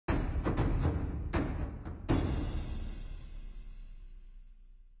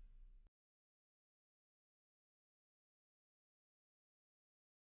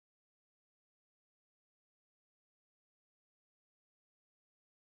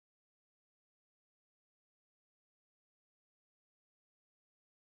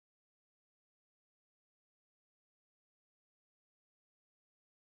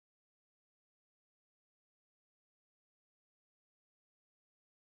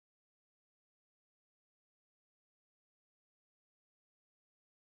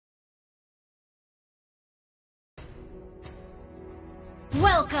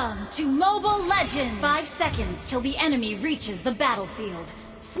Welcome to Mobile Legends! 5 seconds till the enemy reaches the battlefield.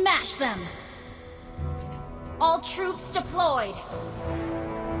 Smash them! All troops deployed!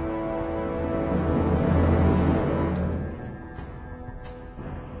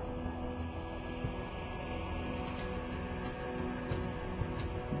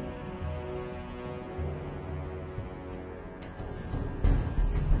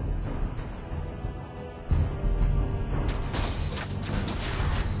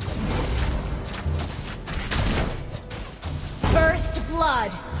 First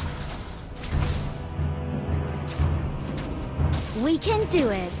blood! We can do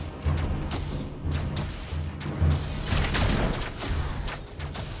it!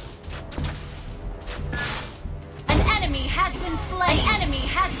 An enemy has been slain! An enemy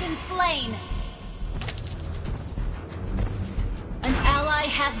has been slain! An ally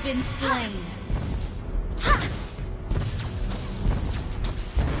has been slain!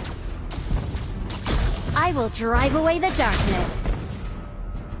 I will drive away the darkness.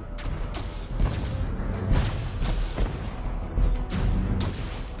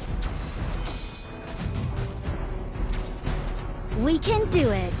 We can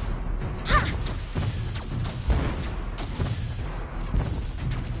do it.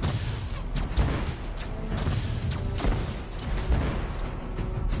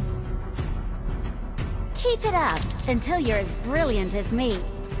 Keep it up until you're as brilliant as me.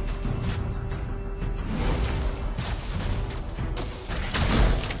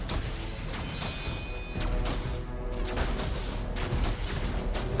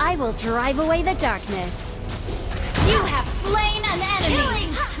 I will drive away the darkness. You have slain an enemy!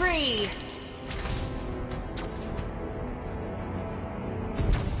 Killing spree!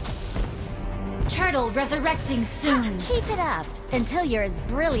 Turtle resurrecting soon. Keep it up until you're as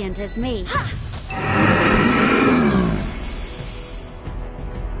brilliant as me.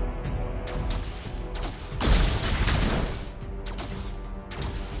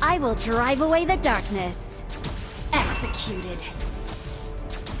 I will drive away the darkness. Executed.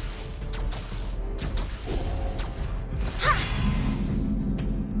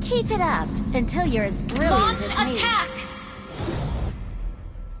 Keep it up until you're as brilliant Launch as me. attack!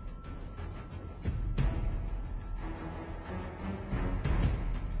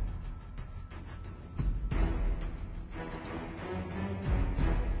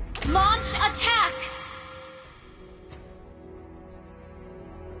 Launch attack!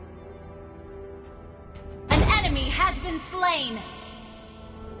 An enemy has been slain!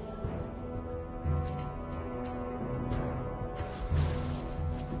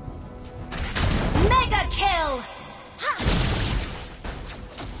 Mega kill!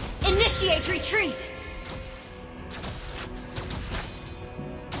 Initiate retreat!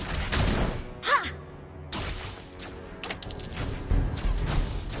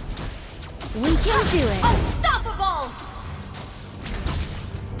 We can do it. Unstoppable!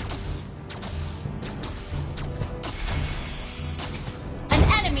 An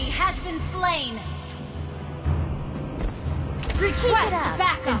enemy has been slain! Request Keep it up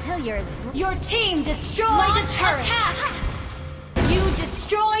backup! until you're as Your team destroyed a turret! Attack. You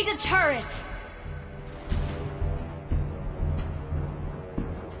destroyed a turret!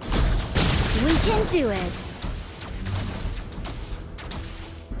 We can do it.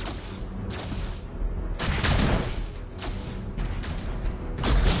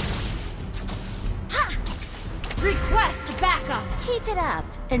 Request backup! Keep it up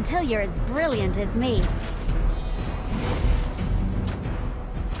until you're as brilliant as me.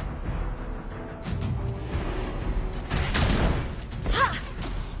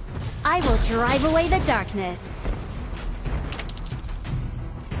 I will drive away the darkness.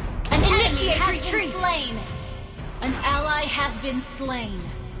 An enemy has been slain! An ally has been slain.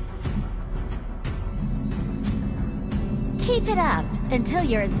 Keep it up until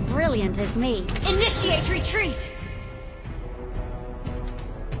you're as brilliant as me. Initiate retreat!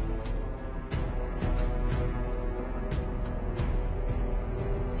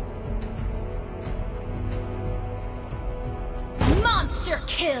 Monster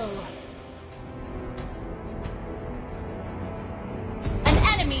kill! An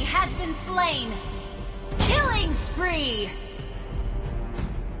enemy has been slain! Killing spree!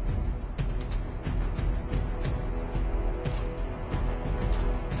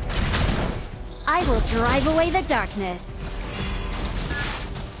 I will drive away the darkness.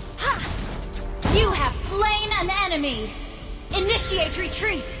 You have slain an enemy! Initiate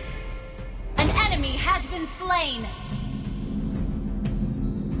retreat! An enemy has been slain!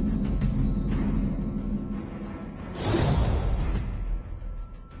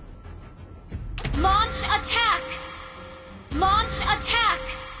 Launch attack! Launch attack!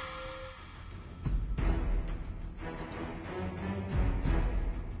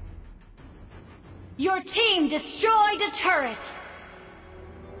 Your team destroyed a turret!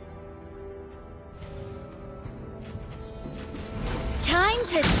 Time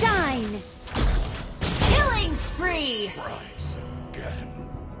to shine! Killing spree! Rise again.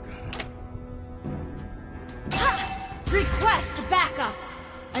 Request backup!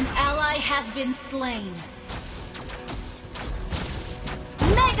 An ally has been slain.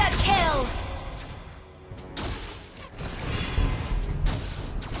 Mega kill!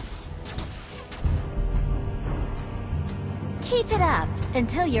 Keep it up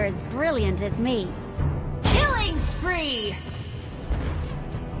until you're as brilliant as me. Killing spree!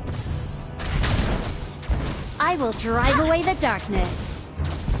 I will drive away the darkness.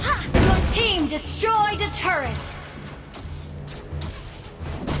 Your team destroyed a turret!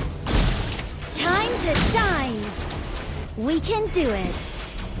 Time to shine! We can do it!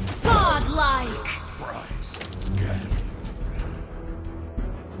 Godlike! Rise again.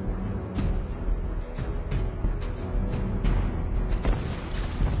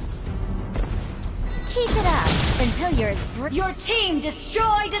 Keep it up until you're as Your team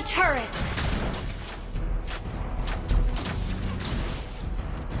destroyed a turret!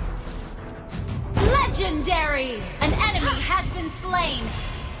 Legendary! An enemy has been slain!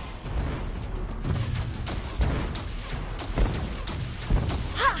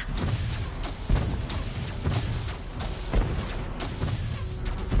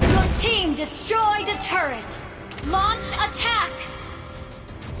 Your team destroyed a turret! Launch attack!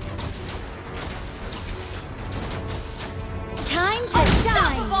 time to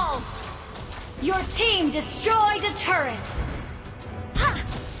shine! Unstoppable! Your team destroyed a turret!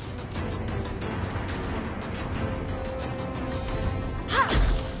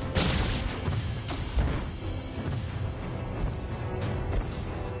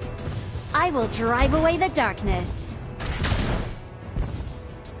 I will drive away the darkness.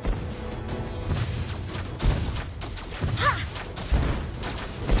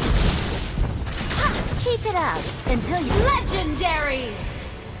 Keep it up until you... Legendary!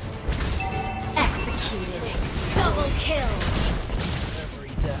 Executed. Double kill. Every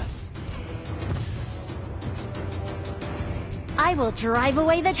death. I will drive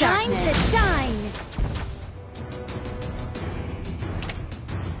away the darkness. Time to shine!